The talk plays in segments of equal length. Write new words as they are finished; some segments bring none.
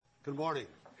Good morning.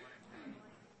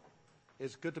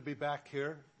 It's good to be back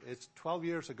here. It's 12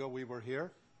 years ago we were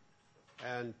here,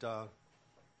 and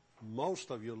most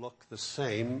of you look the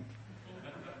same,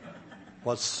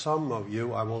 but some of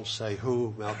you, I won't say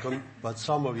who, Malcolm, but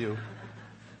some of you,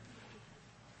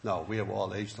 no, we have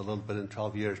all aged a little bit in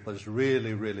 12 years, but it's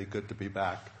really, really good to be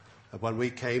back. When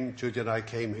we came, Judy and I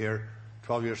came here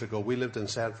 12 years ago, we lived in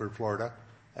Sanford, Florida,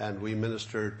 and we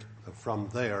ministered from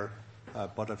there.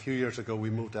 But a few years ago we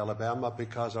moved to Alabama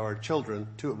because our children,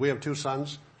 we have 2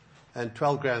 sons and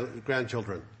 12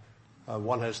 grandchildren.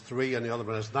 One has 3 and the other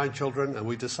one has 9 children, and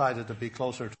we decided to be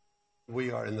closer to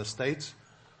we are in the States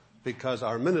because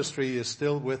our ministry is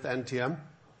still with NTM.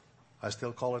 I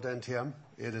still call it NTM.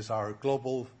 It is our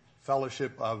global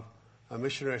fellowship of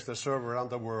missionaries that serve around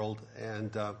the world,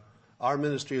 and our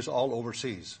ministry is all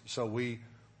overseas. So we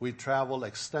travel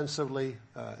extensively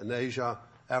in Asia,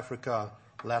 Africa,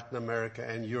 Latin America,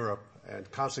 and Europe,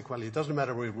 and consequently it doesn't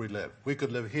matter where we live. We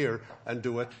could live here and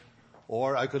do it,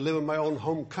 or I could live in my own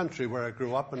home country where I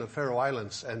grew up in the Faroe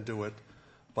Islands and do it,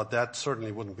 but that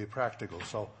certainly wouldn't be practical.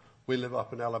 So we live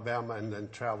up in Alabama and then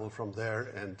travel from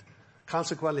there, and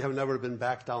consequently have never been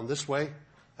back down this way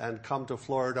and come to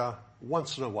Florida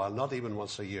once in a while, not even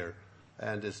once a year.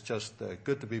 And it's just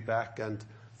good to be back, and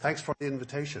thanks for the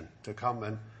invitation to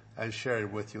come and share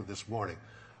it with you this morning.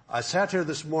 I sat here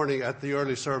this morning at the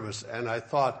early service, and I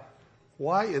thought,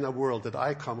 why in the world did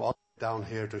I come all down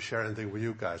here to share anything with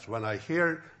you guys? When I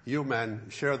hear you men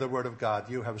share the Word of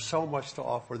God, you have so much to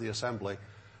offer the assembly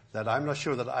that I'm not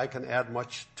sure that I can add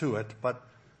much to it. But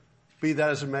be that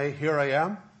as it may, here I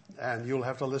am, and you'll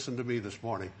have to listen to me this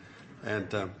morning. And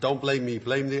don't blame me,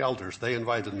 blame the elders. They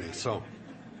invited me.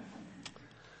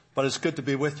 But it's good to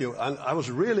be with you. And I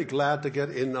was really glad to get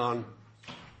in on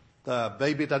the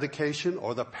baby dedication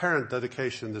or the parent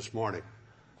dedication this morning.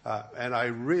 And I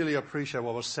really appreciate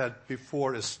what was said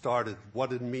before it started,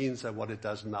 what it means and what it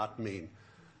does not mean.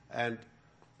 And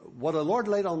what the Lord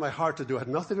laid on my heart to do had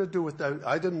nothing to do with that.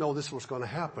 I didn't know this was going to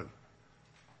happen.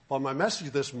 But my message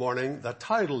this morning, the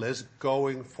title is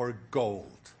Going for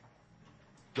Gold.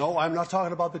 No, I'm not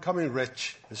talking about becoming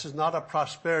rich. This is not a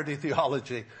prosperity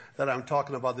theology that I'm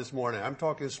talking about this morning. I'm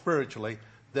talking spiritually,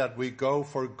 that we go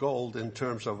for gold in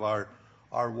terms of our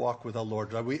walk with the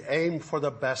Lord. That we aim for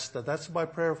the best. That's my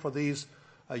prayer for these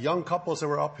young couples that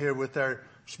were up here with their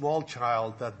small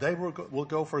child, that they will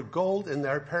go for gold in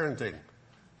their parenting,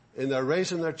 in their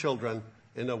raising their children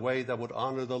in a way that would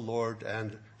honor the Lord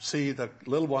and see the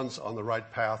little ones on the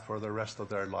right path for the rest of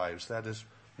their lives. That is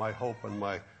my hope and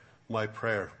my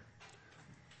prayer.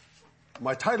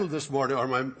 My title this morning, or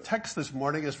my text this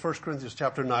morning, is 1 Corinthians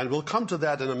chapter 9. We'll come to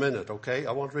that in a minute, okay?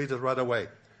 I won't read it right away.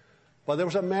 But there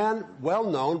was a man well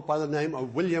known by the name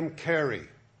of William Carey.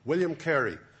 William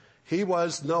Carey. He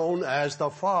was known as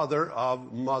the father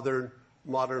of modern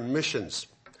missions.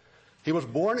 He was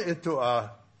born into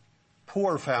a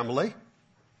poor family,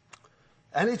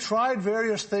 and he tried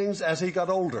various things as he got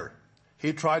older.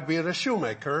 He tried being a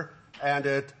shoemaker, and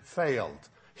it failed.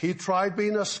 He tried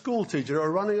being a school teacher or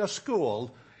running a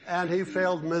school, and he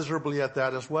failed miserably at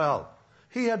that as well.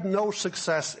 He had no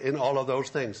success in all of those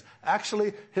things.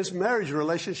 Actually, his marriage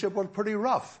relationship was pretty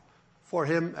rough for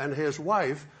him and his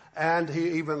wife, and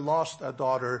he even lost a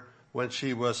daughter when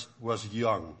she was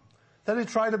young. Then he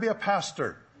tried to be a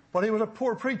pastor, but he was a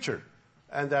poor preacher,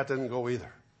 and that didn't go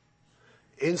either.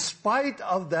 In spite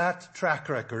of that track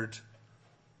record,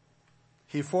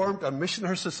 he formed a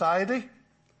missionary society,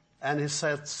 and he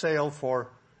set sail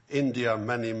for India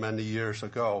many, many years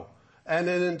ago. And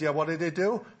in India, what did he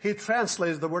do? He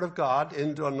translated the Word of God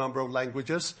into a number of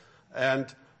languages and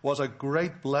was a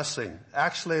great blessing.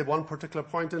 Actually, at one particular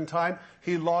point in time,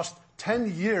 he lost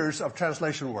 10 years of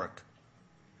translation work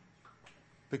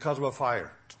because of a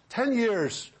fire. 10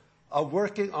 years of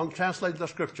working on translating the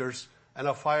Scriptures, and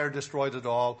a fire destroyed it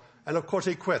all. And of course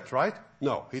he quit, right?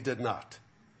 No, he did not,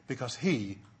 because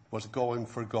he was going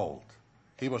for gold.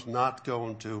 He was not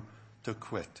going to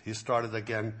quit. He started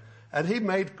again, and he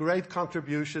made great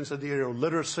contributions in the area of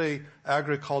literacy,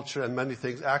 agriculture, and many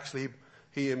things. Actually,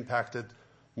 he impacted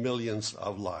millions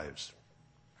of lives.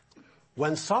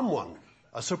 When someone,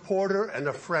 a supporter and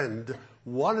a friend,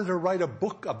 wanted to write a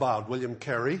book about William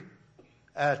Carey,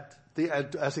 as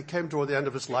he came toward the end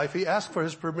of his life, he asked for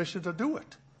his permission to do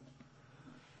it.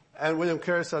 And William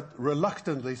Carey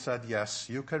reluctantly said, yes,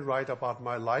 you can write about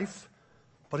my life.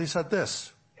 But he said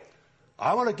this,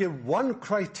 I want to give one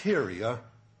criteria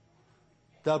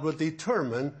that will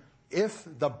determine if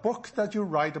the book that you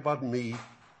write about me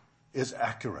is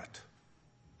accurate.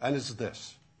 And it's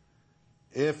this.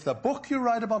 If the book you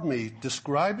write about me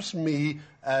describes me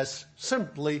as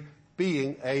simply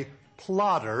being a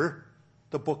plodder,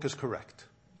 the book is correct.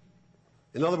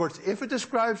 In other words, if it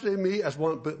describes me as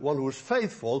one who is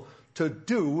faithful to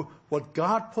do what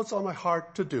God puts on my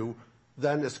heart to do,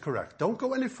 then it's correct. Don't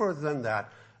go any further than that.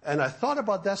 And I thought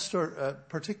about that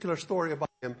particular story about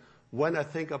him when I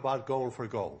think about going for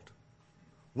gold.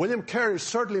 William Carey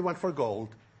certainly went for gold,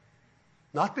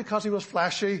 not because he was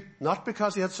flashy, not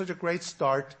because he had such a great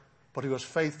start, but he was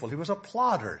faithful. He was a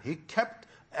plodder. He kept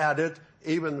at it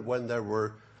even when there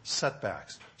were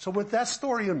setbacks. So with that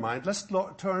story in mind, let's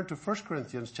turn to 1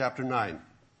 Corinthians chapter 9.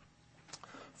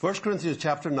 1 Corinthians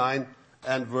chapter 9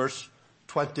 and verse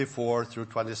 24 through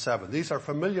 27. These are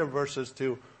familiar verses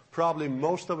to probably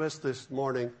most of us this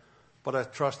morning, but I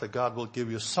trust that God will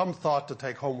give you some thought to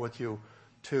take home with you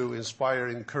to inspire,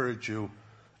 encourage you,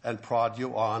 and prod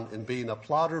you on in being a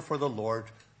plodder for the Lord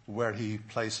where he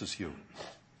places you.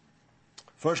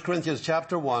 1 Corinthians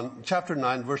chapter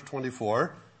 9, verse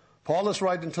 24. Paul is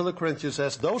writing to the Corinthians,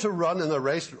 says, those who run in the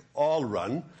race all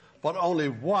run, but only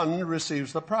one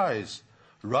receives the prize.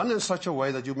 Run in such a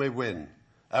way that you may win.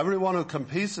 Everyone who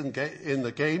competes in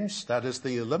the games, that is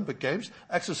the Olympic Games,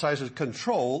 exercises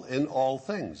control in all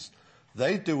things.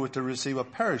 They do it to receive a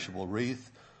perishable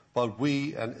wreath, but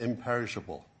we an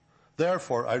imperishable.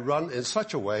 Therefore I run in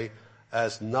such a way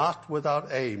as not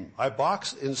without aim. I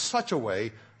box in such a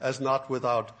way as not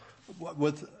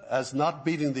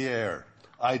beating the air.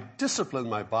 I discipline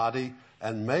my body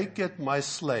and make it my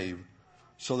slave,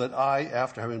 so that I,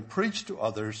 after having preached to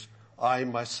others, I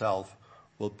myself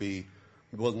will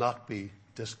not be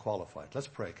disqualified. Let's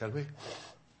pray, can we?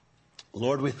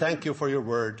 Lord, we thank you for your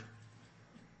word.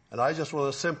 And I just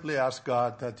want to simply ask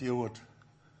God that you would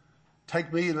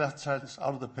take me in that sense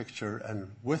out of the picture and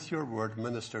with your word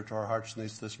minister to our hearts'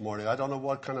 needs this morning. I don't know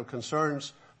what kind of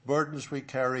concerns, burdens we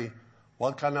carry,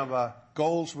 what kind of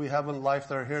goals we have in life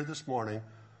that are here this morning.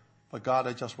 But God,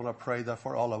 I just want to pray that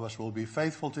for all of us we'll be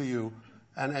faithful to you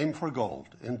and aim for gold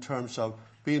in terms of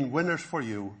being winners for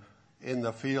you in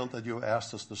the field that you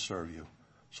asked us to serve you.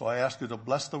 So I ask you to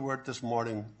bless the word this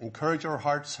morning, encourage our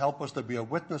hearts, help us to be a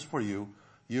witness for you,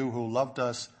 you who loved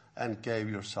us and gave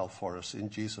yourself for us. In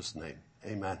Jesus' name,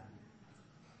 amen.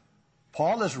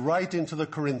 Paul is writing to the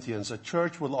Corinthians, a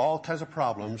church with all kinds of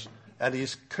problems, and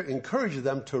he's encouraging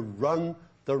them to run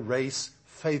the race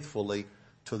faithfully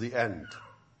to the end.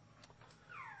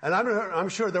 And I'm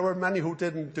sure there were many who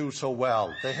didn't do so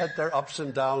well. They had their ups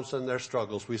and downs and their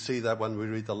struggles. We see that when we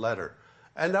read the letter.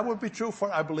 And that would be true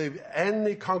for, I believe,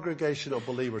 any congregation of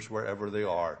believers wherever they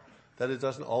are, that it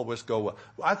doesn't always go well.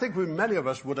 I think many of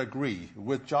us would agree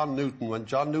with John Newton when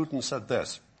John Newton said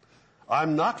this,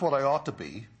 I'm not what I ought to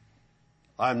be.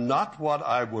 I'm not what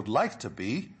I would like to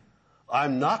be.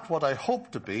 I'm not what I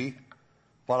hope to be.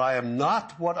 But I am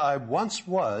not what I once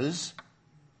was.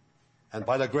 And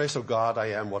by the grace of God, I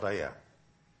am what I am.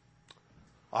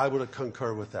 I would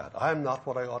concur with that. I am not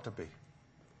what I ought to be.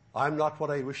 I'm not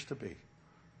what I wish to be.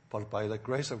 But by the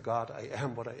grace of God, I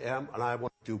am what I am, and I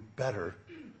want to do better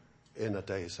in the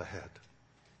days ahead.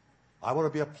 I want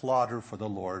to be a plodder for the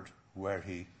Lord where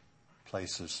he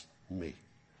places me.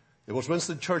 It was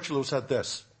Winston Churchill who said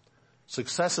this,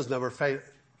 success is never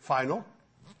final,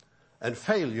 and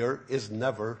failure is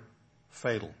never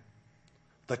fatal.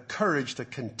 The courage to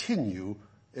continue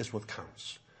is what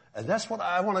counts. And that's what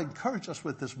I want to encourage us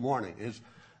with this morning, is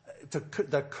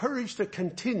the courage to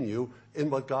continue in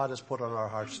what God has put on our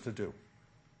hearts to do.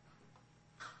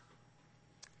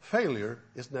 Failure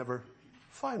is never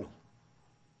final.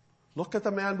 Look at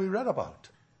the man we read about.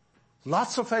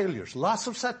 Lots of failures, lots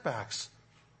of setbacks,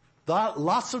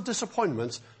 lots of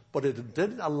disappointments, but it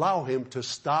didn't allow him to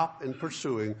stop in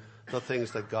pursuing the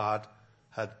things that God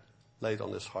had laid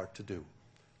on his heart to do.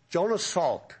 Jonas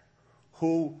Salk,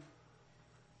 who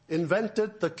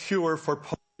invented the cure for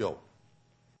polio.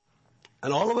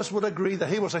 And all of us would agree that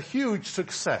he was a huge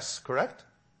success, correct?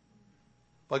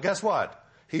 But guess what?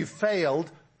 He failed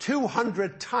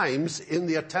 200 times in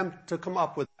the attempt to come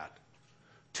up with that.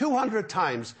 200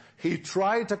 times he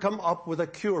tried to come up with a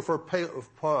cure for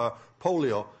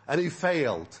polio, and he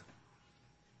failed.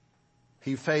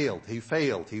 He failed.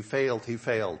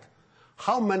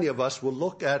 How many of us will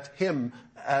look at him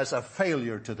as a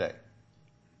failure today?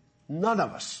 None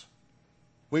of us.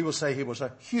 We will say he was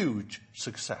a huge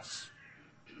success.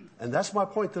 And that's my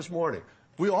point this morning.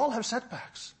 We all have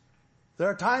setbacks. There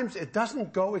are times it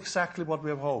doesn't go exactly what we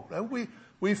have hoped, and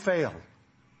we fail.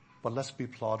 But let's be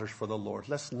plodders for the Lord.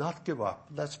 Let's not give up.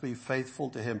 Let's be faithful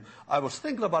to him. I was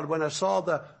thinking about it when I saw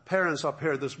the parents up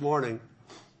here this morning.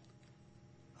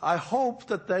 I hope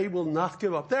that they will not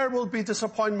give up. There will be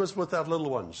disappointments with their little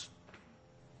ones.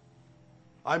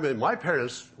 I mean, my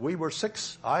parents, we were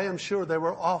 6. I am sure they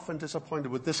were often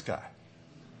disappointed with this guy.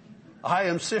 I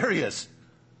am serious.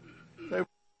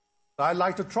 I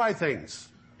like to try things.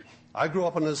 I grew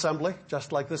up in an assembly,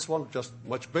 just like this one, just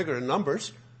much bigger in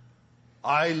numbers.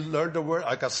 I learned the word.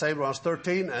 I got saved when I was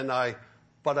 13,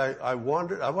 but I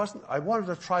wanted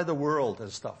to try the world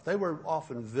and stuff. They were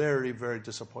often very, very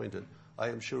disappointed, I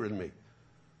am sure, in me.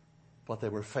 But they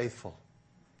were faithful.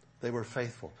 They were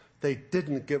faithful. They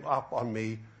didn't give up on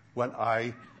me when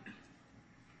I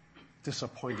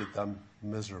disappointed them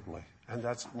miserably. And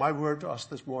that's my word to us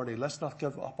this morning. Let's not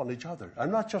give up on each other.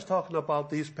 I'm not just talking about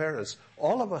these parents.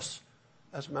 All of us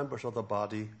as members of the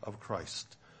body of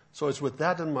Christ. So it's with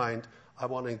that in mind, I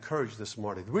want to encourage this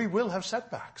morning. We will have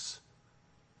setbacks.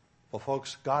 But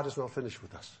folks, God is not finished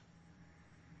with us.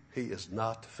 He is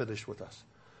not finished with us.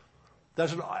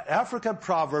 There's an African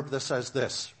proverb that says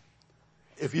this: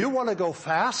 if you want to go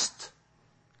fast,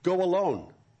 go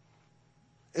alone.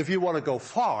 If you want to go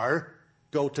far,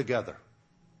 go together.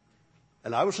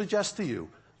 And I would suggest to you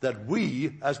that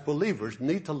we, as believers,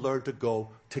 need to learn to go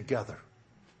together.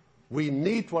 We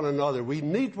need one another. We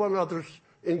need one another's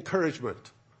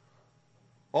encouragement.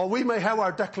 Or we may have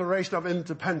our Declaration of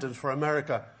Independence for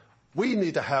America. We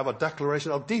need to have a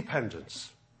declaration of dependence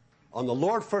on the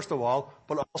Lord, first of all,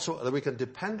 but also that we can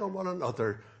depend on one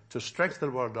another to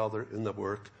strengthen one another in the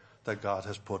work that God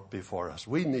has put before us.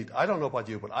 We need, I don't know about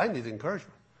you, but I need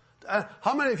encouragement.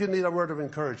 How many of you need a word of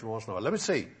encouragement once in a while? Let me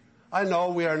see. I know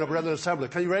we are in a brethren assembly.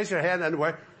 Can you raise your hand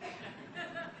anyway?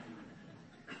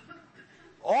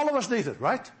 All of us need it,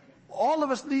 right? All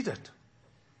of us need it.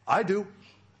 I do,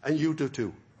 and you do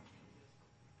too.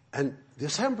 And the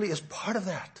assembly is part of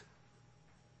that.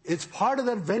 It's part of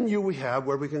that venue we have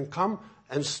where we can come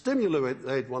and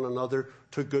stimulate one another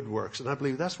to good works. And I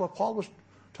believe that's what Paul was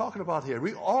talking about here.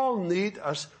 We all need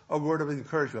a word of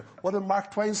encouragement. What did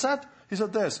Mark Twain said? He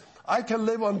said this: I can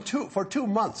live for 2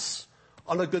 months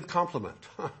on a good compliment.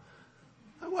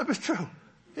 That was true.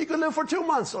 He could live for 2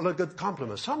 months on a good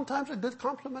compliment. Sometimes a good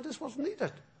compliment is what's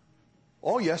needed.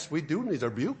 Oh yes, we do need to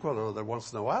rebuke one another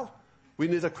once in a while. We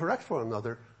need to correct one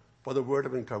another for the word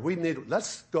of encouragement.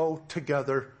 Let's go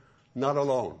together, not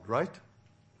alone, right?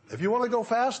 If you want to go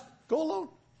fast, go alone.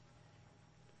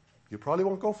 You probably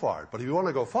won't go far, but if you want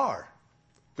to go far,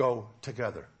 go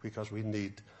together, because we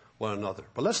need one another.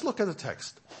 But let's look at the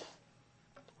text.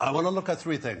 I want to look at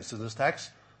 3 things in this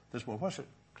text. This one, what's it?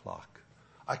 Clock.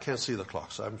 I can't see the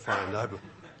clock, so I'm fine.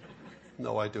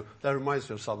 No, I do. That reminds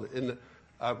me of something.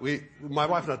 My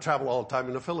wife and I travel all the time.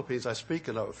 In the Philippines, I speak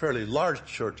in a fairly large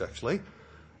church, actually.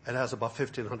 It has about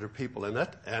 1,500 people in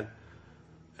it.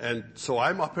 And so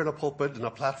I'm up in a pulpit in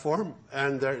a platform,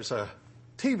 and there's a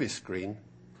TV screen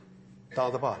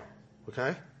down the bottom,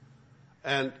 okay?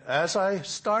 And as I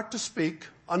start to speak,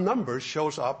 a number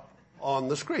shows up on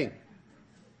the screen.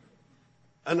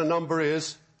 And the number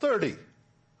is 30,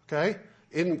 okay?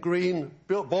 In green,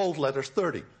 bold letters,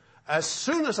 30. As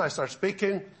soon as I start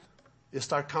speaking, you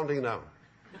start counting down.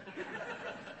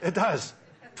 It does.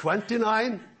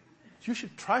 29. You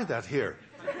should try that here.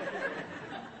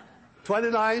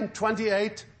 29,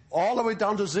 28, all the way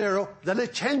down to 0. Then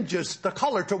it changes the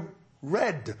color to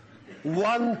red.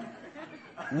 1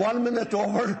 minute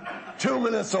over, 2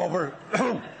 minutes over.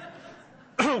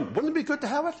 Wouldn't it be good to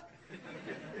have it?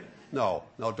 No,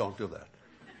 don't do that.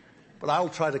 But I'll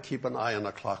try to keep an eye on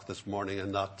the clock this morning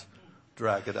and not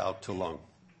drag it out too long.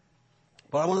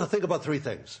 But I want to think about 3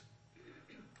 things.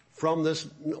 From this,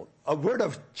 a word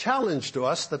of challenge to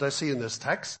us that I see in this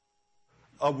text,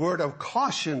 a word of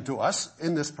caution to us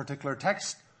in this particular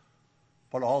text,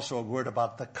 but also a word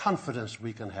about the confidence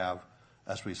we can have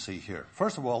as we see here.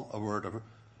 First of all, a word of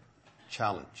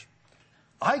challenge.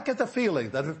 I get the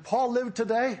feeling that if Paul lived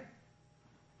today,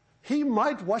 he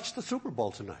might watch the Super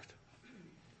Bowl tonight.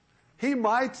 He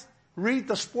might read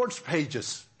the sports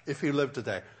pages if he lived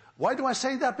today. Why do I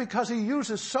say that? Because he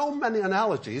uses so many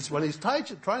analogies. When he's trying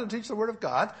to teach the Word of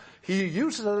God, he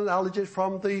uses an analogy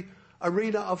from the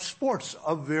arena of sports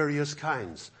of various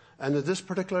kinds. And in this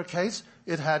particular case,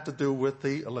 it had to do with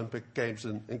the Olympic Games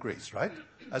in Greece, right?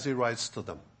 As he writes to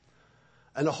them.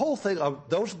 And the whole thing of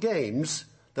those games,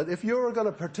 that if you were going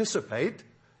to participate,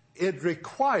 it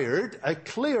required a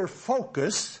clear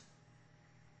focus.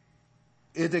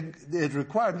 It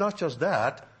required not just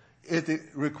that, it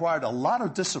required a lot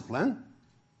of discipline,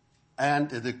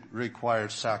 and it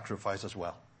required sacrifice as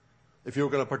well, if you were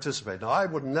going to participate. Now, I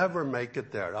would never make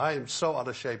it there. I am so out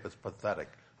of shape, it's pathetic,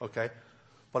 okay?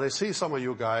 But I see some of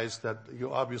you guys that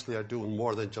you obviously are doing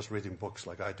more than just reading books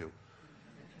like I do.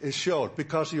 It showed,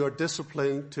 because you are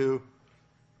disciplined to,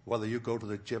 whether you go to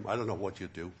the gym, I don't know what you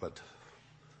do, but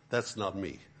That's not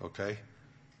me, okay?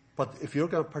 But if you're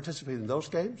going to participate in those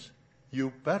games,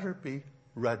 you better be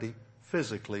ready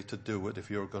physically to do it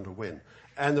if you're going to win.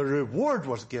 And the reward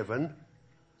was given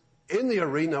in the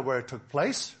arena where it took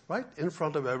place, right? In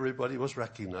front of everybody, was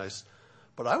recognized.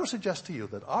 But I would suggest to you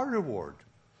that our reward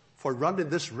for running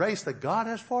this race that God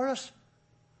has for us,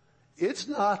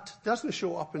 doesn't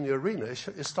show up in the arena.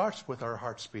 It starts with our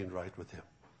hearts being right with Him.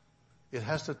 It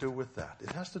has to do with that.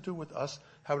 It has to do with us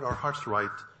having our hearts right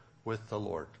with the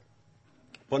Lord.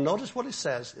 But notice what He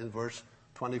says in verse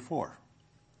 24.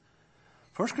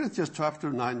 1 Corinthians chapter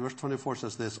 9, verse 24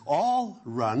 says this, all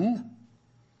run,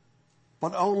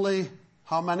 but only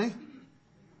how many?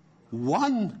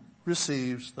 One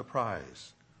receives the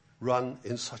prize. Run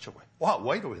in such a way. Wow,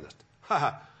 wait a minute.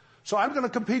 So I'm going to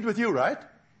compete with you, right?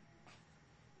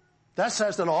 That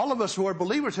says that all of us who are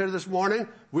believers here this morning,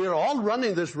 we are all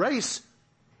running this race,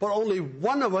 but only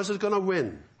one of us is going to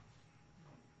win.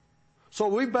 So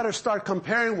we better start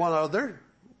comparing one another,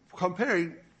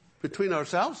 comparing between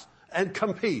ourselves, and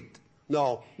compete.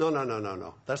 No.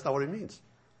 That's not what it means.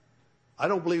 I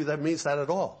don't believe that means that at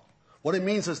all. What it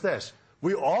means is this.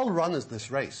 We all run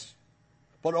this race,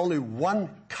 but only one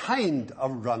kind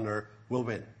of runner will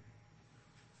win.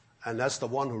 And that's the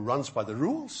one who runs by the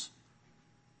rules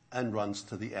and runs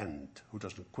to the end, who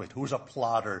doesn't quit, who's a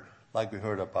plodder like we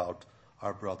heard about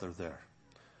our brother there.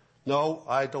 No,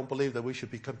 I don't believe that we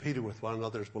should be competing with one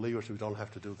another as believers. We don't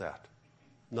have to do that.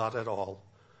 Not at all.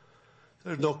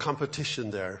 There's no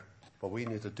competition there, but we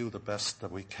need to do the best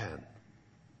that we can.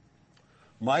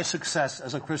 My success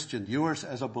as a Christian, yours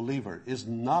as a believer, is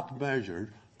not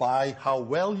measured by how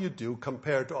well you do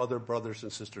compared to other brothers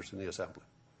and sisters in the assembly.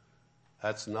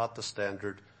 That's not the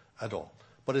standard at all.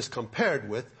 But it's compared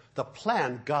with the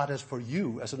plan God has for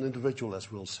you as an individual,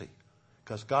 as we'll see.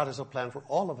 Because God has a plan for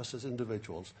all of us as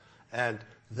individuals, and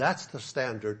that's the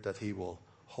standard that He will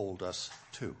hold us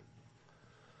to.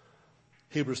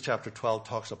 Hebrews chapter 12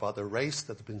 talks about the race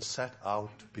that's been set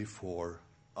out before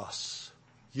us.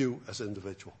 You as an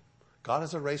individual. God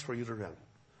has a race for you to run.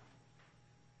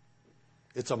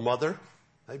 It's a mother,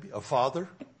 maybe a father,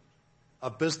 a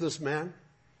businessman,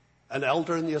 an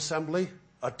elder in the assembly,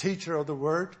 a teacher of the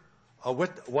word,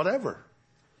 whatever.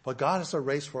 But God has a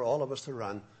race for all of us to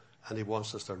run, and He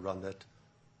wants us to run it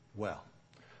well.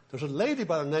 There's a lady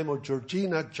by the name of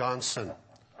Georgina Johnson.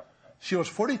 She was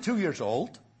 42 years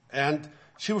old, and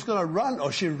she was going to run,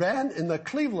 or she ran in the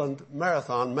Cleveland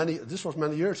Marathon this was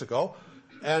many years ago,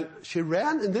 and she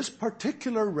ran in this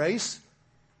particular race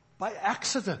by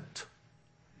accident.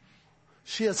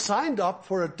 She had signed up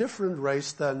for a different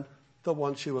race than the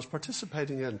one she was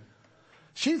participating in.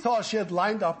 She thought she had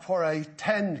lined up for a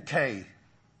 10K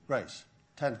race,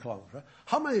 10 kilometers. Right?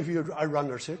 How many of you are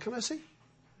runners here? Can I see?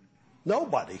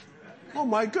 Nobody. Oh,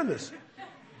 my goodness.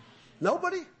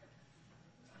 Nobody?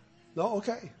 No?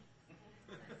 Okay.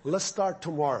 Let's start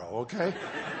tomorrow, okay?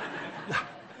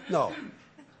 No.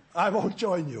 I won't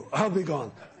join you. I'll be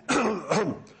gone.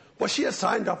 But she had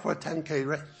signed up for a 10K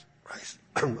race.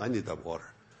 I need that water.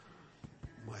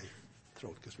 My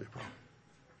throat gives me a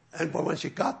problem. But when she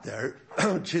got there,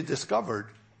 she discovered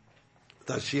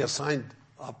that she had signed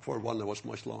up for one that was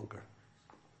much longer.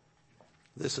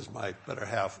 This is my better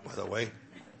half, by the way,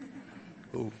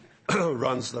 who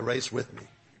runs the race with me.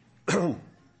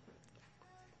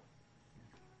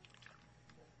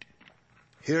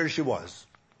 Here she was,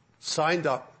 signed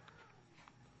up,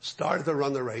 started to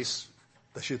run the race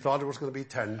that she thought it was going to be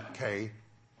 10K,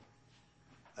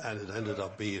 and it ended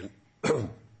up being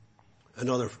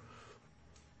another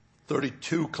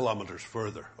 32 kilometers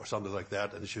further or something like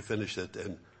that, and she finished it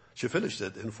in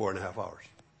 4.5 hours,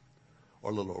 or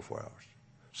a little over 4 hours.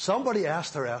 Somebody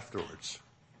asked her afterwards,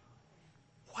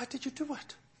 why did you do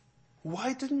it?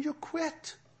 Why didn't you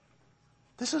quit?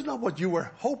 This is not what you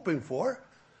were hoping for.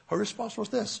 Her response was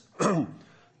this.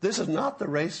 This is not the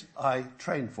race I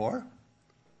trained for.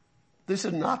 This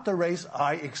is not the race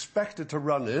I expected to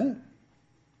run in.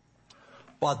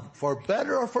 But for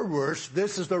better or for worse,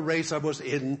 this is the race I was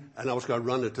in, and I was going to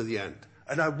run it to the end.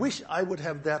 And I wish I would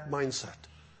have that mindset.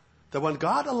 That when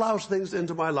God allows things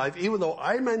into my life, even though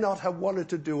I may not have wanted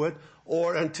to do it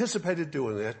or anticipated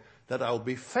doing it, that I'll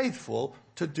be faithful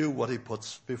to do what He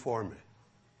puts before me.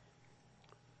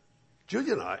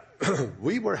 Julia and I,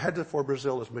 we were headed for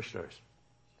Brazil as missionaries.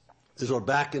 This was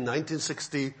back in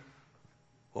 1960,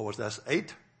 what was that,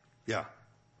 8? Yeah.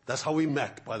 That's how we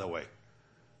met, by the way.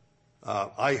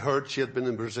 I heard she had been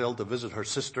in Brazil to visit her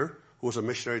sister, who was a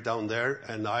missionary down there,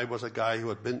 and I was a guy who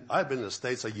I'd been in the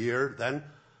States a year then,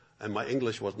 and my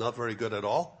English was not very good at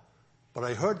all. But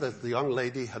I heard that the young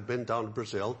lady had been down to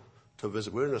Brazil to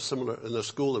visit. We were in a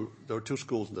school, there were two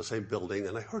schools in the same building,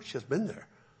 and I heard she has been there,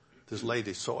 this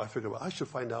lady. So I figured, well, I should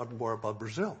find out more about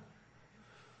Brazil.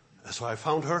 And so I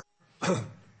found her,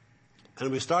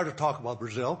 and we started talking about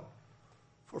Brazil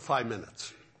for 5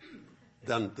 minutes.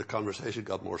 Then the conversation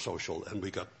got more social, and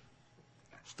we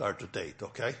started to date,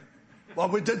 okay? Well,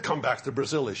 we did come back to the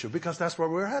Brazil issue, because that's where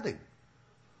we were heading.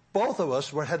 Both of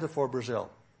us were headed for Brazil.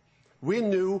 We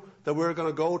knew that we were going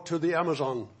to go to the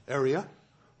Amazon area.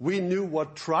 We knew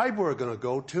what tribe we were going to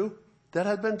go to. That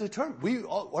had been determined. We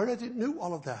already knew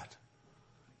all of that.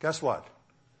 Guess what?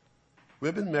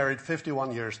 We've been married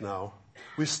 51 years now.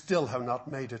 We still have not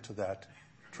made it to that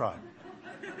tribe.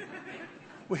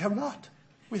 We have not.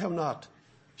 We have not.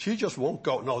 She just won't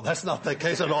go. No, that's not the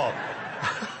case at all.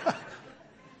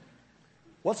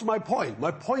 What's my point? My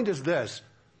point is this,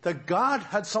 that God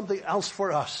had something else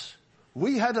for us.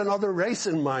 We had another race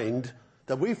in mind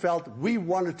that we felt we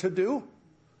wanted to do.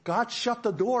 God shut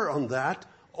the door on that,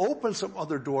 opened some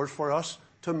other doors for us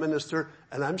to minister.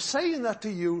 And I'm saying that to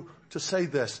you to say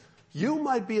this. You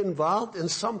might be involved in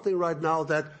something right now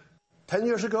that 10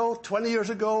 years ago, 20 years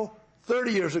ago,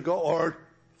 30 years ago, or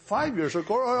 5 years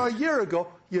ago, or a year ago,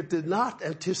 you did not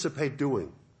anticipate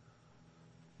doing.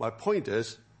 My point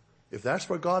is, if that's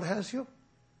where God has you,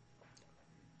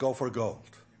 go for gold.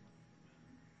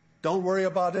 Don't worry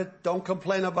about it. Don't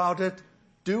complain about it.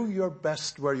 Do your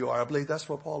best where you are. I believe that's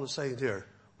what Paul is saying here.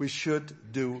 We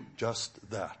should do just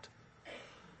that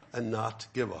and not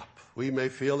give up. We may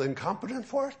feel incompetent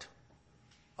for it.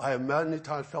 I have many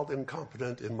times felt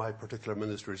incompetent in my particular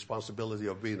ministry responsibility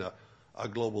of being a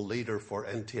global leader for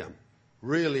NTM.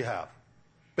 Really have.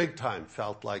 Big time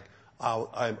felt like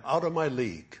I'm out of my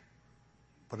league.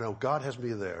 But now God has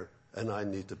me there, and I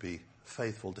need to be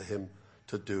faithful to Him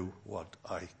to do what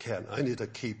I can. I need to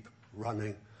keep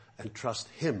running and trust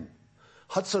Him.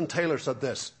 Hudson Taylor said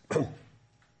this.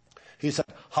 He said,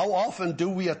 how often do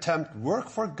we attempt work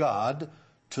for God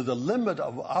to the limit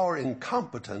of our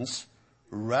incompetence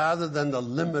rather than the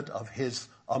limit of His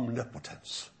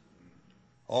omnipotence?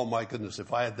 Oh my goodness,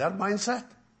 if I had that mindset,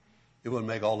 it would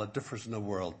make all the difference in the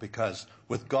world, because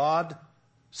with God,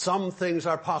 some things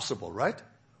are possible, right?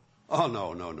 Oh,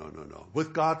 no.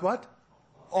 With God, what?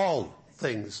 All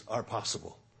things are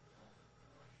possible.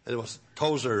 And it was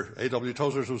Tozer, A.W.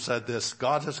 Tozer, who said this,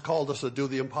 God has called us to do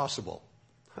the impossible.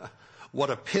 What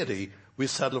a pity we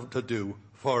settle to do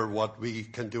for what we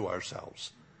can do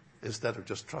ourselves, instead of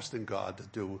just trusting God to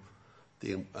do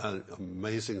the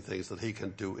amazing things that He can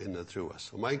do in and through us.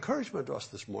 So my encouragement to us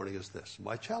this morning is this.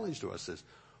 My challenge to us is,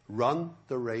 run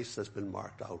the race that's been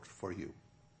marked out for you.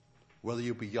 Whether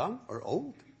you be young or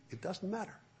old, it doesn't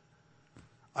matter.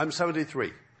 I'm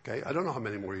 73, okay? I don't know how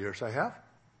many more years I have,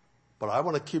 but I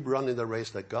want to keep running the race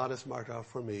that God has marked out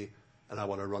for me, and I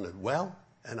want to run it well,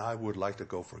 and I would like to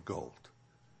go for gold.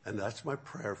 And that's my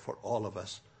prayer for all of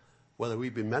us. Whether we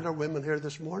be men or women here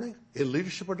this morning, in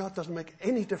leadership or not, doesn't make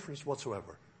any difference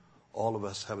whatsoever. All of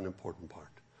us have an important part.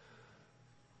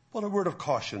 But a word of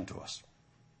caution to us.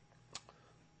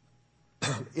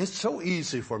 It's so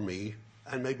easy for me,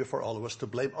 and maybe for all of us, to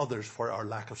blame others for our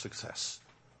lack of success.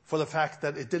 For the fact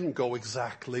that it didn't go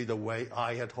exactly the way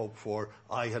I had hoped for,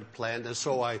 I had planned, and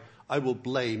so I will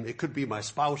blame. It could be my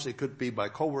spouse, it could be my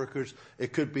coworkers,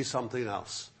 it could be something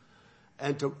else.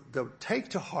 And to take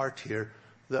to heart here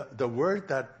the word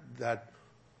that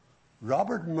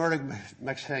Robert Murray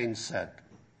M'Cheyne said.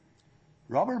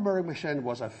 Robert Murray M'Cheyne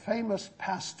was a famous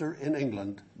pastor in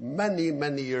England many,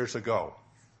 many years ago.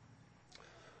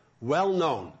 Well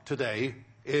known today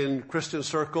in Christian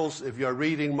circles. If you're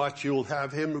reading much, you'll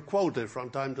have him quoted from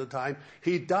time to time.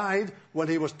 He died when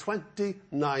he was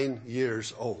 29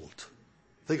 years old.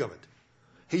 Think of it.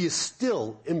 He is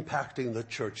still impacting the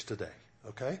church today,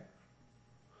 okay?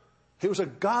 He was a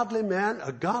godly man,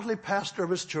 a godly pastor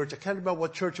of his church. I can't remember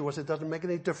what church it was. It doesn't make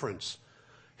any difference.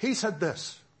 He said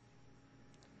this.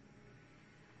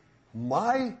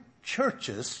 My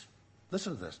church's,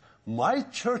 listen to this, my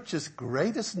church's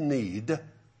greatest need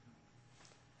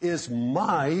is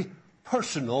my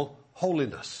personal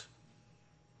holiness.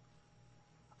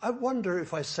 I wonder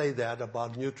if I say that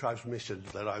about New Tribes Mission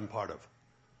that I'm part of.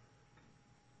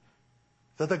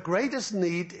 That the greatest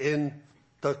need in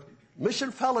the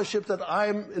mission fellowship that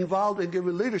I'm involved in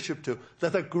giving leadership to,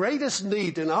 that the greatest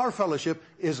need in our fellowship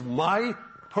is my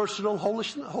personal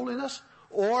holiness?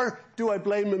 Or do I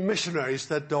blame the missionaries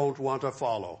that don't want to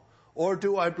follow? Or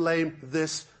do I blame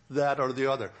this, that, or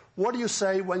the other? What do you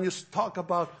say when you talk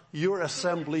about your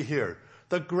assembly here?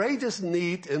 The greatest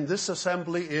need in this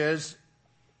assembly is,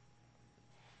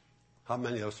 how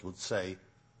many of us would say,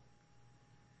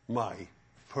 my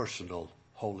personal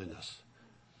holiness?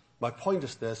 My point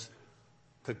is this,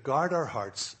 to guard our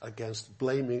hearts against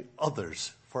blaming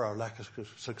others for our lack of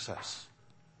success.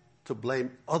 To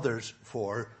blame others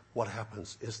for what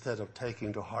happens instead of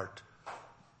taking to heart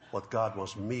what God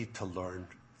wants me to learn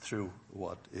through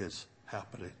what is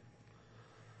happening.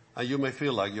 And you may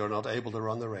feel like you're not able to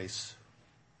run the race.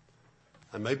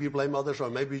 And maybe you blame others, or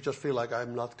maybe you just feel like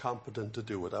I'm not competent to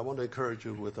do it. I want to encourage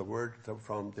you with a word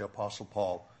from the Apostle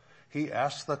Paul. He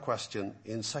asked the question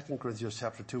in 2 Corinthians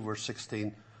chapter 2, verse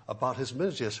 16, about his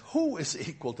ministry. Who is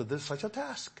equal to this such a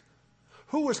task?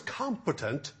 Who is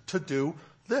competent to do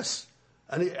this?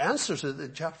 And he answers it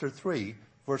in chapter 3,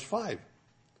 verse 5.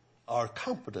 Our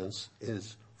competence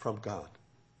is from God.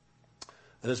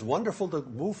 And it's wonderful to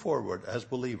move forward as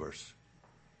believers,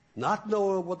 not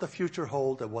knowing what the future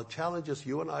holds and what challenges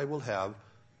you and I will have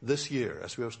this year,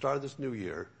 as we have started this new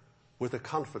year, with the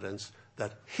confidence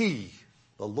that He,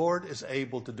 the Lord, is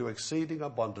able to do exceeding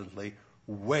abundantly,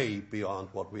 way beyond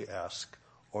what we ask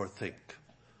or think.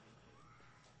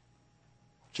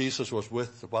 Jesus was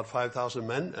with about 5,000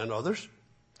 men and others,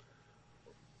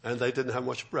 and they didn't have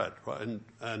much bread, right?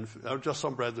 And just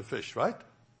some bread and fish, right?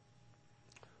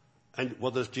 And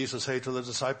what does Jesus say to the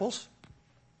disciples?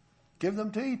 Give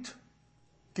them to eat.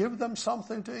 Give them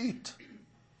something to eat.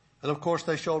 And of course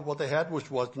they showed what they had,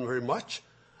 which wasn't very much.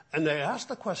 And they asked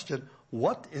the question,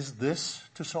 what is this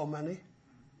to so many?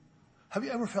 Have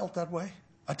you ever felt that way?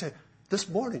 I tell you, this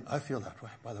morning I feel that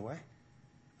way, by the way.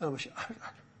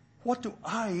 What do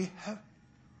I have?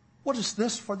 What is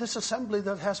this for this assembly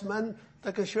that has men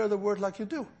that can share the word like you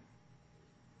do?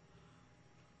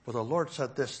 But the Lord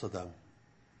said this to them,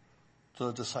 to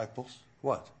the disciples.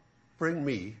 What? Bring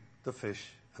me the fish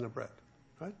and the bread.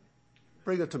 Right?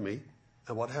 Bring it to me.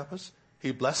 And what happens?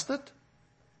 He blessed it.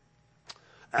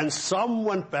 And some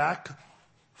went back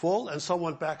full and some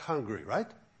went back hungry, right?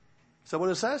 Is that what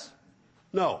it says?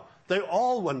 No. They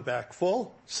all went back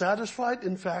full, satisfied.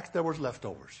 In fact, there was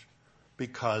leftovers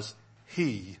because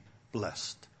He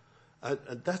blessed. And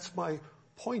that's my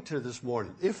point here this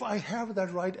morning. If I have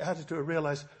that right attitude, I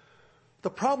realize the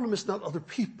problem is not other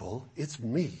people, it's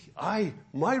me.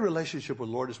 My relationship with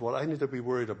the Lord is what I need to be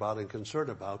worried about and concerned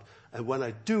about. And when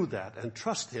I do that and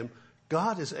trust Him,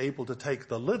 God is able to take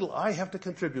the little I have to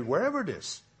contribute, wherever it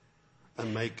is,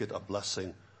 and make it a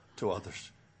blessing to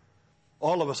others.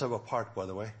 All of us have a part, by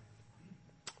the way.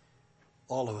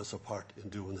 All of us have a part in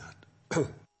doing that.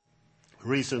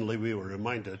 Recently, we were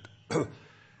reminded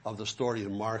of the story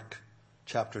in Mark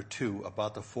chapter 2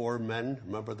 about the 4 men.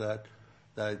 Remember that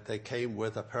they came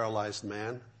with a paralyzed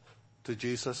man to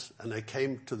Jesus, and they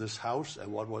came to this house,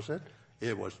 and what was it?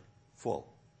 It was full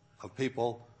of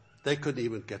people. They couldn't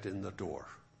even get in the door.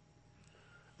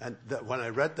 And when I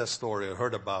read that story, I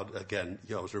heard about it again,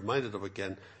 I was reminded of it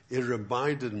again, it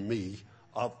reminded me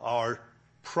of our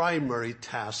primary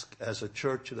task as a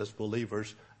church and as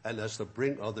believers, and as to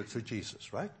bring others to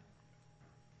Jesus, right?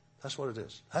 That's what it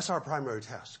is. That's our primary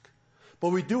task. But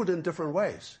we do it in different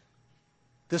ways.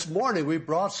 This morning we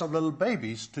brought some little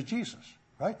babies to Jesus,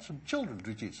 right? Some children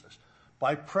to Jesus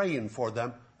by praying for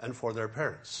them and for their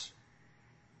parents.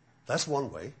 That's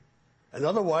one way.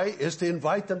 Another way is to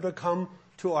invite them to come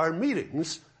to our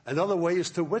meetings. Another way is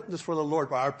to witness for the Lord.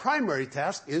 But our primary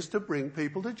task is to bring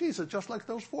people to Jesus, just like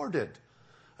those 4 did.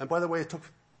 And by the way, it took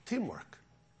teamwork.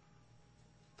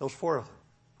 Those 4 of them.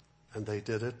 And they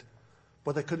did it.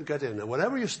 But they couldn't get in. And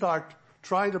whenever you start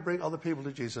trying to bring other people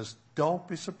to Jesus, don't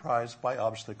be surprised by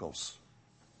obstacles.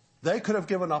 They could have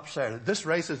given up saying, this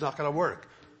race is not going to work.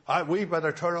 We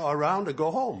better turn around and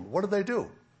go home. What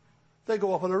do? They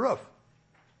go up on the roof.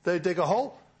 They dig a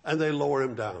hole and they lower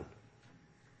him down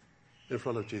in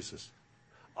front of Jesus.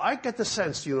 I get the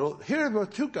sense, here were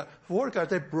 4 guys,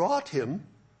 they brought him,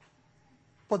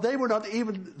 but they were not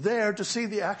even there to see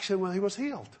the action when he was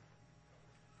healed.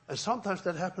 And sometimes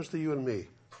that happens to you and me.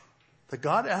 That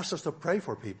God asks us to pray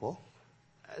for people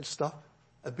and stuff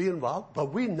and be involved,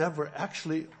 but we never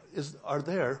actually are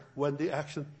there when the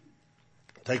action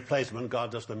takes place, when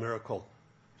God does the miracle.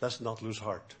 Let's not lose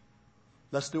heart.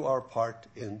 Let's do our part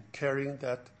in carrying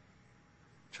that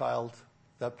child,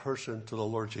 that person to the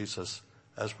Lord Jesus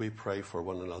as we pray for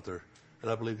one another.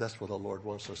 And I believe that's what the Lord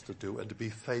wants us to do, and to be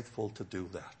faithful to do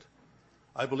that.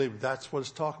 I believe that's what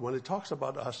it's talking. When it talks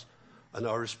about us and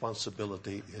our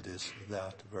responsibility, it is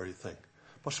that very thing.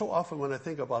 But so often when I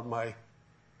think about my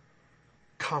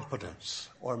competence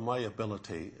or my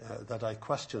ability, that I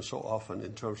question so often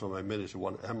in terms of my ministry,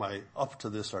 am I up to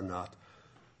this or not?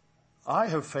 I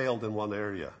have failed in one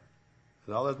area,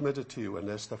 and I'll admit it to you, and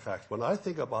that's the fact. When I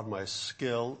think about my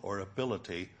skill or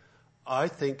ability, I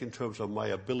think in terms of my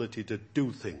ability to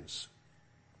do things.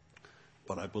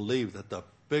 But I believe that the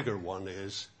bigger one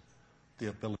is the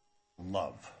ability to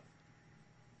love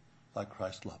like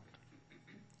Christ loved.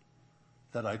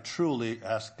 That I truly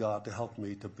ask God to help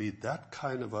me to be that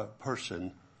kind of a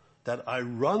person, that I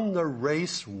run the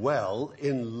race well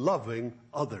in loving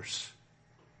others.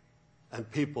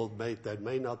 And people that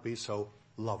may not be so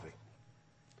loving,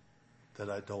 that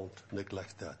I don't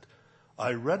neglect that.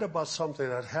 I read about something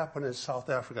that happened in South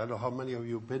Africa. I don't know how many of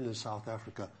you have been in South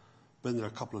Africa, been there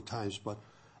a couple of times, but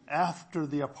after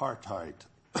the apartheid,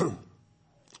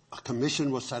 a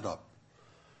commission was set up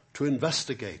to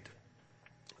investigate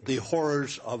the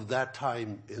horrors of that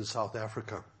time in South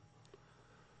Africa.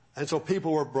 And so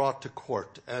people were brought to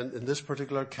court. And in this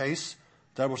particular case,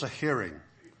 there was a hearing.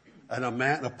 And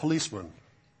a policeman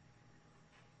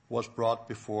was brought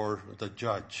before the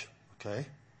judge, okay?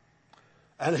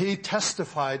 And he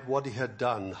testified what he had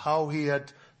done, how he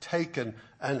had taken,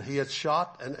 and he had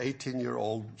shot an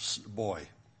 18-year-old boy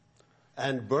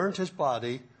and burned his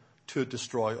body to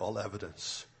destroy all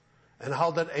evidence. And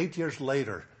how that 8 years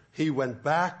later, he went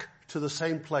back to the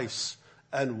same place.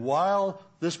 And while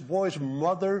this boy's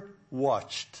mother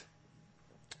watched,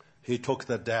 he took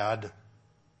the dad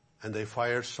and they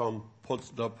poured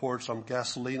some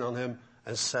gasoline on him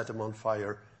and set him on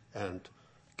fire and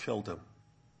killed him.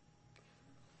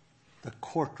 The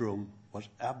courtroom was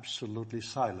absolutely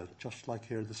silent, just like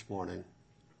here this morning.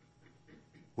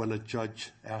 When a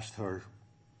judge asked her,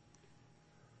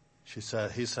 he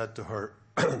said to her,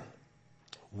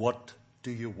 "What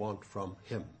do you want from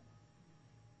him?"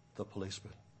 The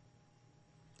policeman.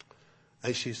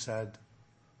 And she said,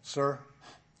 "Sir,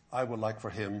 I would like for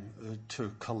him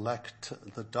to collect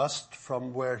the dust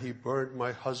from where he burned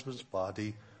my husband's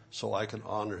body so I can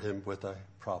honor him with a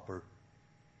proper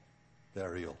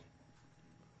burial."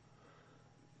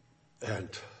 And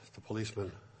the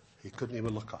policeman, he couldn't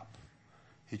even look up.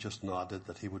 He just nodded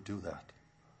that he would do that.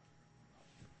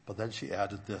 But then she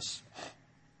added this: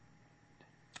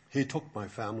 "He took my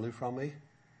family from me,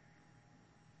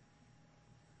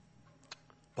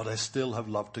 but I still have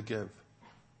love to give.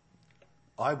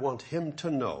 I want him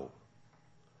to know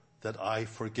that I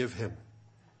forgive him.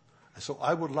 And so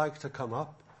I would like to come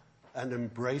up and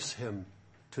embrace him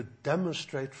to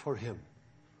demonstrate for him,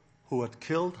 who had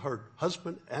killed her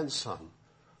husband and son,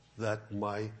 that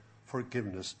my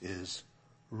forgiveness is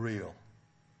real."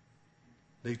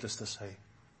 Needless to say,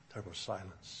 there was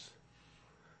silence.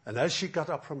 And as she got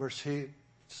up from her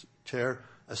chair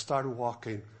and started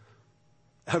walking,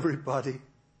 everybody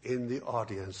in the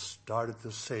audience started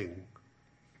to sing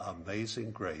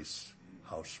 "Amazing Grace,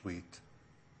 how sweet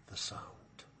the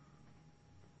sound,"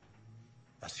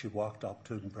 as she walked up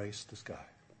to embrace this guy.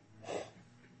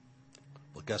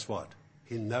 Well, guess what?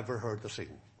 He never heard the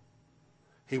singing.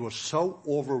 He was so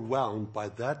overwhelmed by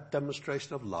that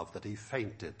demonstration of love that he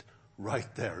fainted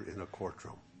right there in a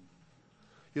courtroom.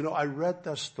 You know, I read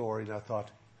that story and I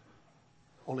thought,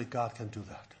 only God can do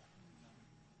that.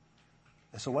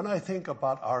 And so when I think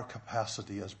about our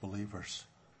capacity as believers,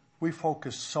 we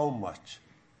focus so much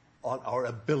on our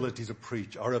ability to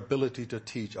preach, our ability to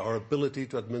teach, our ability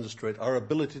to administrate, our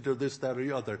ability to this, that, or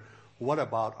the other. What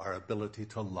about our ability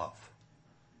to love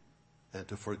and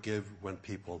to forgive when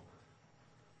people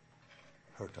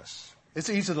hurt us? It's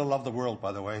easy to love the world,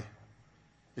 by the way.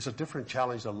 It's a different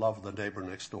challenge to love the neighbor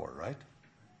next door, right?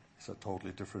 It's a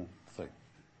totally different thing.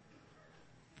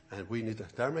 And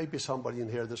there may be somebody in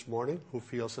here this morning who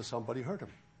feels that somebody hurt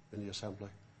him in the assembly,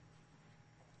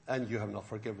 and you have not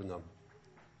forgiven them.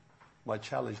 My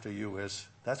challenge to you is,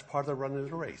 that's part of running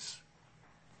the race,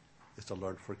 is to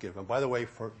learn to forgive. And by the way,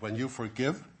 when you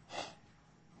forgive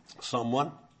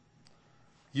someone,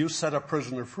 you set a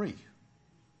prisoner free,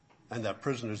 and that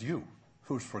prisoner is you,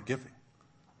 who's forgiving.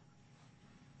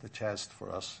 The chance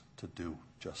for us to do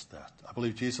just that. I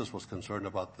believe Jesus was concerned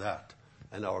about that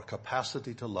and our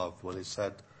capacity to love when he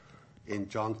said in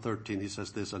John 13, he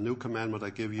says, "There's a new commandment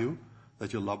I give you,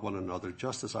 that you love one another,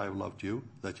 just as I have loved you,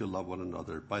 that you love one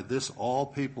another. By this all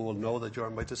people will know that you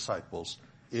are my disciples,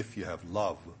 if you have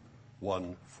love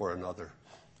one for another."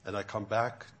 And I come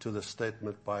back to the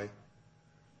statement by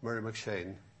Mary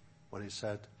McShane when he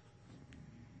said,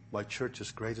 "My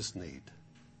church's greatest need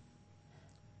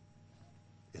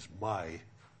is my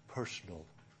personal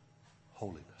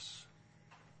holiness."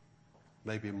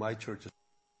 Maybe my church's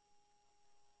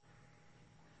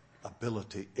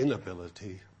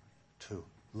inability to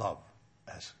love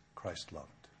as Christ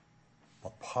loved.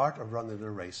 But part of running the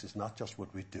race is not just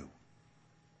what we do,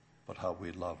 but how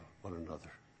we love one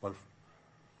another. But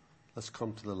let's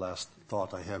come to the last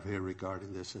thought I have here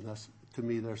regarding this, and that's, to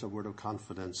me, there's a word of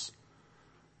confidence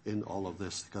in all of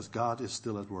this, because God is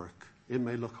still at work. It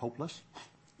may look hopeless.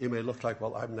 You may look like,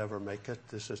 well, I'll never make it.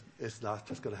 It's not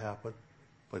just going to happen.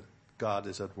 But God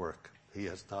is at work. He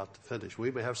has not finished.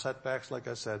 We may have setbacks, like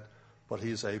I said, but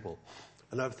He is able.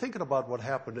 And I'm thinking about what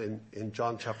happened in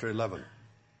John chapter 11.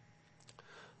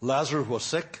 Lazarus was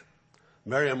sick.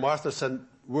 Mary and Martha sent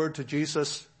word to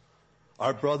Jesus,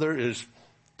 our brother is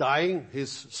dying.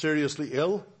 He's seriously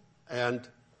ill. And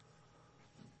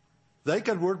they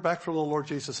get word back from the Lord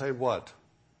Jesus saying what?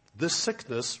 This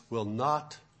sickness will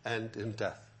not end in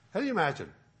death. Can you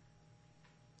imagine?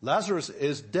 Lazarus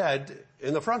is dead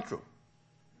in the front room.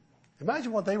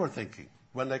 Imagine what they were thinking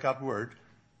when they got word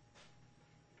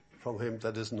from him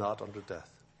that is not unto death.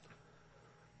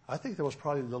 I think it was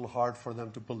probably a little hard for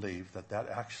them to believe that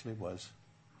actually was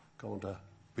going to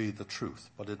be the truth,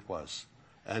 but it was.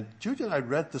 And Judy and I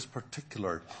read this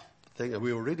particular thing, and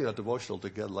we were reading a devotional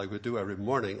together like we do every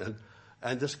morning,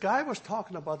 and this guy was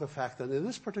talking about the fact that in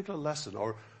this particular lesson,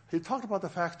 or he talked about the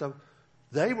fact that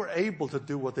they were able to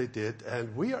do what they did,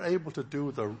 and we are able to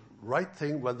do the right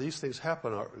thing when these things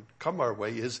happen or come our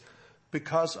way is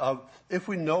because of if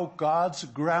we know God's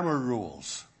grammar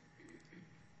rules.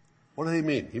 What did he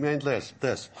mean? He meant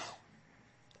this.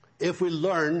 If we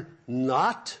learn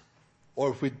not,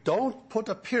 or if we don't put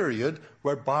a period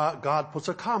where God puts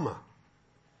a comma,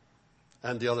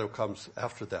 and the other comes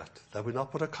after that we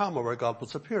not put a comma where God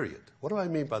puts a period. What do I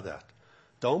mean by that?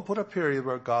 Don't put a period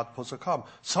where God puts a comma.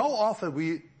 So often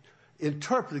we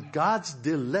interpret God's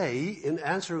delay in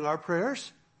answering our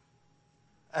prayers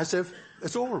as if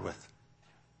it's over with.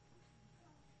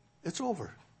 It's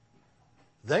over.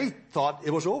 They thought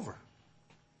it was over.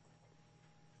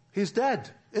 He's dead.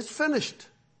 It's finished.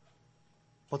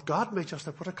 But God may just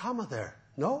have put a comma there.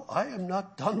 No, I am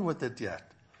not done with it yet.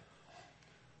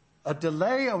 A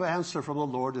delay of answer from the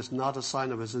Lord is not a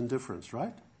sign of His indifference,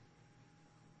 right?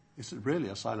 It's really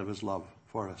a sign of His love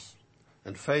for us.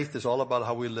 And faith is all about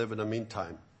how we live in the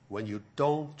meantime, when you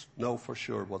don't know for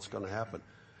sure what's going to happen.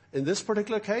 In this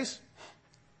particular case,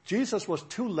 Jesus was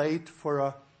too late for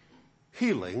a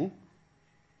healing,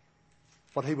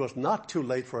 but He was not too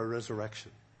late for a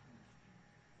resurrection.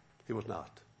 He was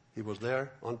not. He was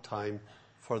there on time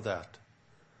for that.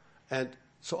 And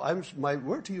so my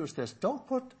word to you is this: don't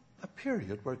put a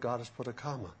period where God has put a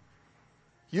comma.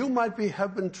 You might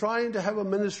have been trying to have a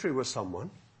ministry with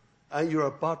someone, and you're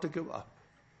about to give up.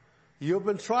 You've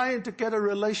been trying to get a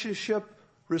relationship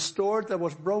restored that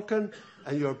was broken,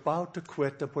 and you're about to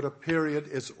quit, to put a period.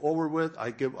 It's over with.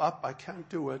 I give up. I can't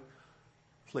do it.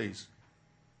 Please,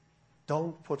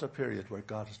 don't put a period where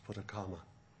God has put a comma.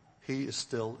 He is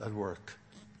still at work.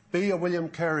 Be a William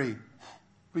Carey.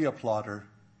 Be a plotter.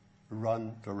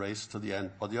 Run the race to the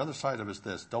end. But the other side of it is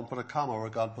this: don't put a comma where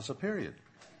God puts a period.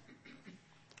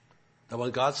 That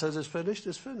when God says it's finished,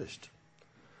 it's finished.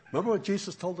 Remember what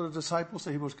Jesus told the disciples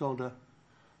that He was going to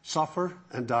suffer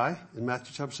and die in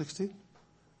Matthew chapter 16?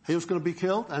 He was going to be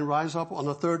killed and rise up on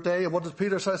the third day. And what does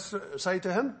Peter say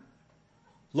to Him?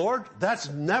 Lord, that's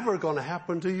never going to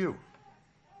happen to you.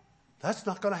 That's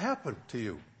not going to happen to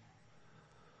you.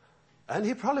 And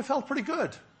he probably felt pretty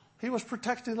good. He was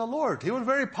protecting the Lord. He was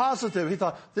very positive. He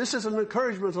thought, this is an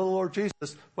encouragement to the Lord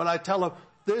Jesus when I tell him,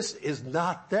 this is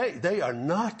not, they are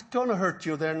not going to hurt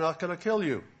you. They're not going to kill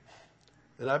you.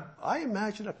 And I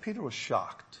imagine that Peter was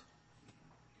shocked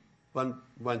when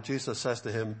Jesus says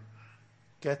to him,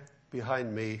 get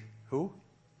behind me, who?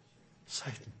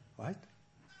 Satan, right?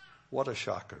 What a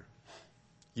shocker.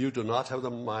 You do not have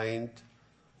in mind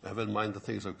the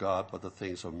things of God, but the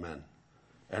things of men.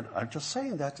 And I'm just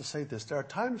saying that to say this. There are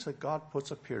times that God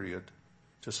puts a period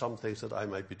to some things that I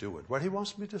might be doing, where He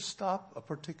wants me to stop a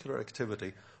particular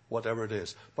activity, whatever it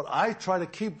is. But I try to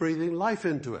keep breathing life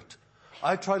into it.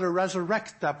 I try to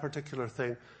resurrect that particular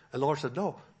thing. And the Lord said,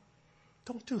 no,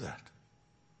 don't do that.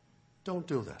 Don't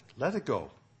do that. Let it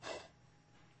go.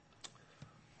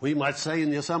 We might say in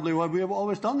the assembly, well, we have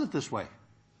always done it this way.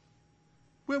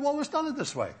 We have always done it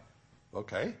this way.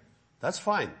 Okay, that's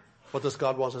fine. But does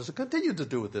God want us to continue to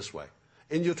do it this way?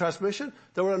 In your transmission,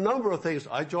 there were a number of things.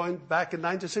 I joined back in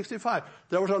 1965.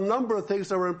 There was a number of things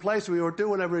that were in place we were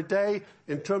doing every day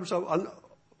in terms of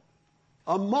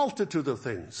a multitude of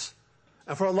things.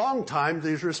 And for a long time,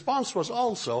 the response was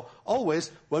also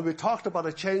always, when we talked about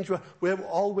a change, we have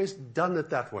always done it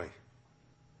that way.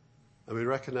 And we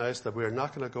recognize that we are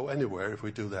not going to go anywhere if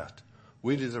we do that.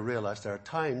 We need to realize there are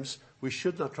times we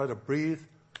should not try to breathe.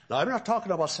 Now, I'm not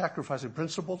talking about sacrificing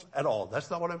principles at all. That's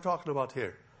not what I'm talking about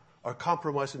here. Or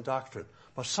compromising doctrine.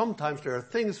 But sometimes there are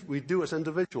things we do as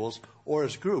individuals or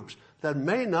as groups that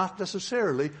may not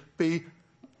necessarily be,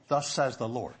 thus says the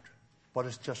Lord. But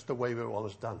it's just the way we've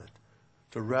always done it.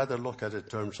 To rather look at it in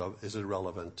terms of, is it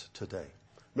relevant today?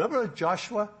 Remember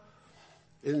Joshua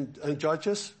in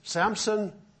Judges?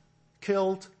 Samson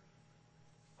killed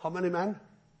how many men?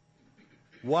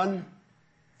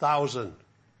 1,000.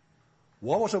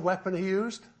 What was the weapon he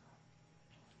used?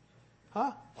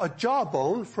 A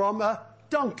jawbone from a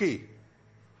donkey.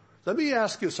 Let me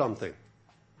ask you something.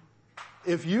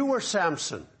 If you were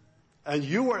Samson and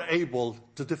you were able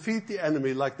to defeat the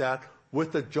enemy like that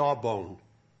with a jawbone,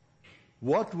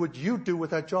 what would you do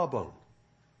with that jawbone?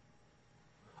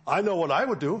 I know what I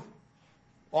would do.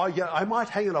 Oh yeah, I might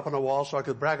hang it up on a wall so I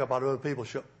could brag about it when people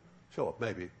show up,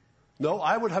 maybe. No,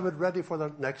 I would have it ready for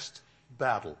the next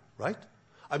battle, right?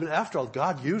 I mean, after all,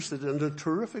 God used it in a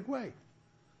terrific way.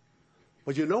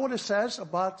 But you know what it says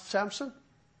about Samson?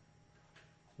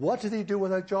 What did he do with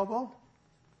that jawbone?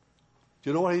 Do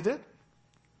you know what he did?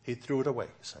 He threw it away,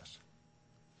 he says.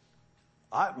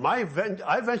 I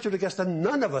venture to guess that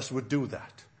none of us would do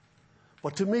that.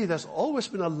 But to me, that's always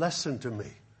been a lesson to me.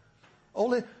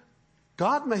 Only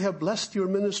God may have blessed your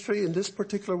ministry in this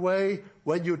particular way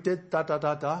when you did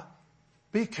da-da-da-da.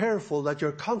 Be careful that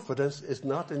your confidence is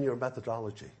not in your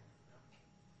methodology,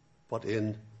 but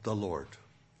in the Lord.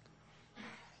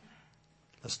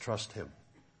 Let's trust Him.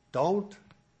 Don't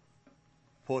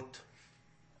put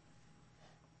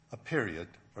a period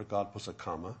where God puts a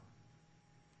comma,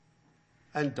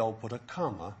 and don't put a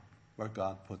comma where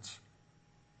God puts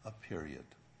a period.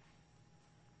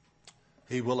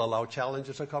 He will allow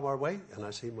challenges to come our way, and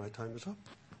I see my time is up.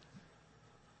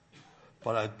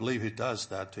 But I believe He does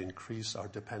that to increase our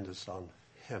dependence on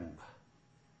Him.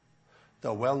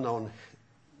 The well-known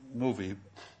movie,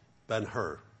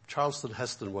 Ben-Hur, Charlton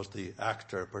Heston was the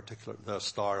actor, the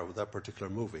star of that particular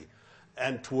movie.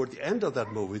 And toward the end of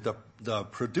that movie, the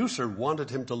producer wanted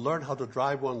him to learn how to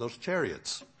drive one of those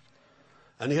chariots.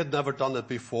 And he had never done it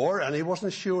before, and he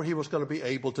wasn't sure he was going to be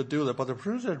able to do that. But the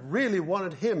producer really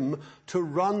wanted him to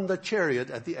run the chariot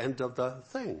at the end of the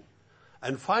thing.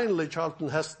 And finally, Charlton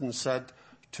Heston said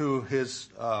to his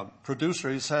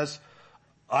producer, he says,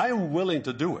 I'm willing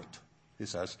to do it. He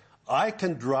says, I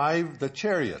can drive the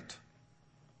chariot,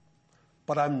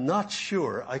 but I'm not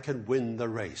sure I can win the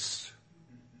race.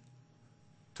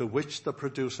 To which the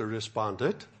producer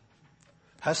responded,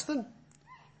 Heston,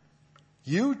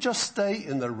 you just stay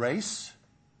in the race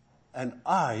and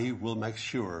I will make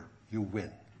sure you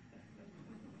win.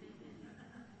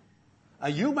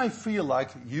 And you may feel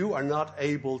like you are not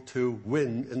able to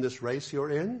win in this race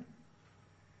you're in.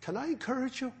 Can I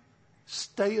encourage you?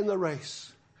 Stay in the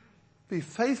race. Be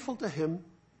faithful to Him,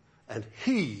 and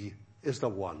He is the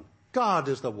one. God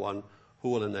is the one who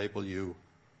will enable you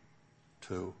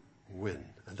to win.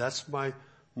 And that's my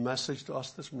message to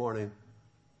us this morning.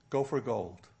 Go for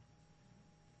gold.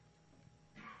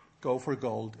 Go for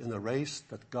gold in the race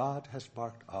that God has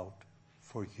marked out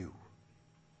for you.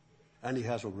 And He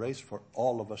has a race for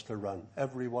all of us to run,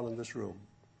 everyone in this room.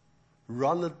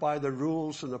 Run it by the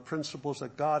rules and the principles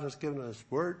that God has given in His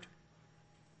Word,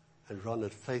 and run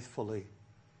it faithfully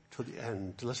to the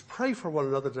end. Let's pray for one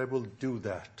another that we'll do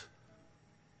that.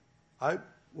 I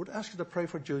would ask you to pray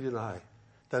for Julie and I,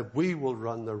 that we will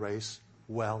run the race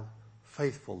well,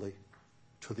 faithfully,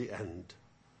 to the end,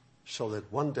 so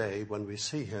that one day when we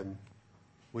see Him,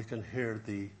 we can hear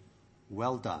the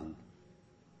well done,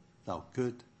 thou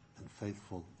good and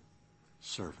faithful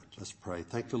servant. Let's pray.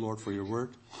 Thank you, Lord, for your word.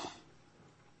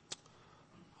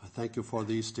 I thank you for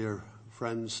these dear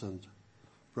friends and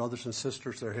brothers and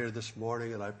sisters that are here this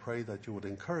morning, and I pray that you would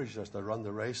encourage us to run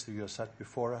the race that you have set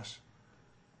before us,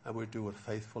 and we do it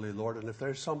faithfully, Lord. And if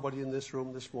there's somebody in this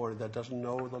room this morning that doesn't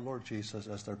know the Lord Jesus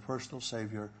as their personal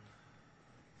Savior,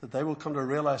 that they will come to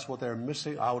realize what they're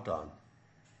missing out on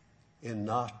in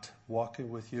not walking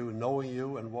with you, knowing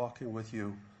you and walking with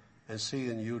you, and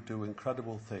seeing you do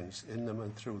incredible things in them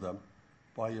and through them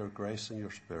by your grace and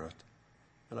your Spirit.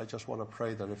 And I just want to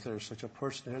pray that if there's such a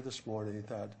person here this morning,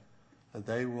 that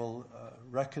they will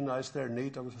recognize their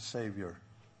need of a Savior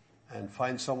and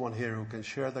find someone here who can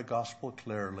share the gospel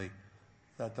clearly,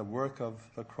 that the work of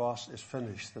the cross is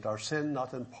finished, that our sin,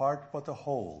 not in part but the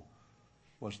whole,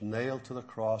 was nailed to the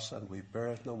cross, and we bear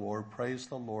it no more. Praise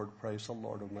the Lord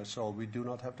of my soul. We do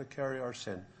not have to carry our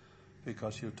sin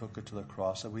because you took it to the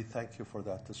cross, and we thank you for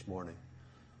that this morning.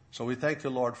 So we thank you,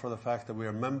 Lord, for the fact that we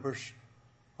are members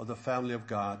of the family of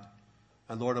God,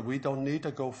 and Lord, that we don't need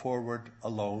to go forward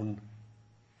alone,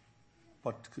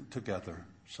 but together,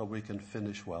 so we can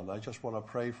finish well. I just want to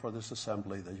pray for this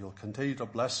assembly, that you'll continue to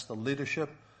bless the leadership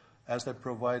as they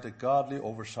provide a godly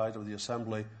oversight of the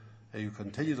assembly, and you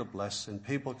continue to bless in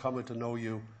people coming to know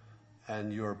you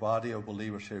and your body of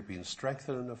believers here being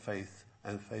strengthened in the faith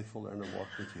and faithful in the walk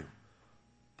with you.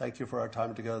 Thank you for our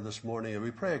time together this morning, and we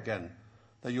pray again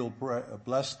that you'll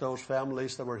bless those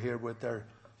families that were here with their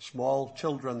small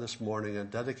children this morning and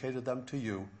dedicated them to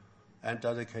you and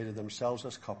dedicated themselves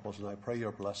as couples. And I pray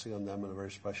your blessing on them in a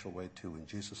very special way too. In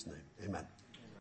Jesus' name, amen.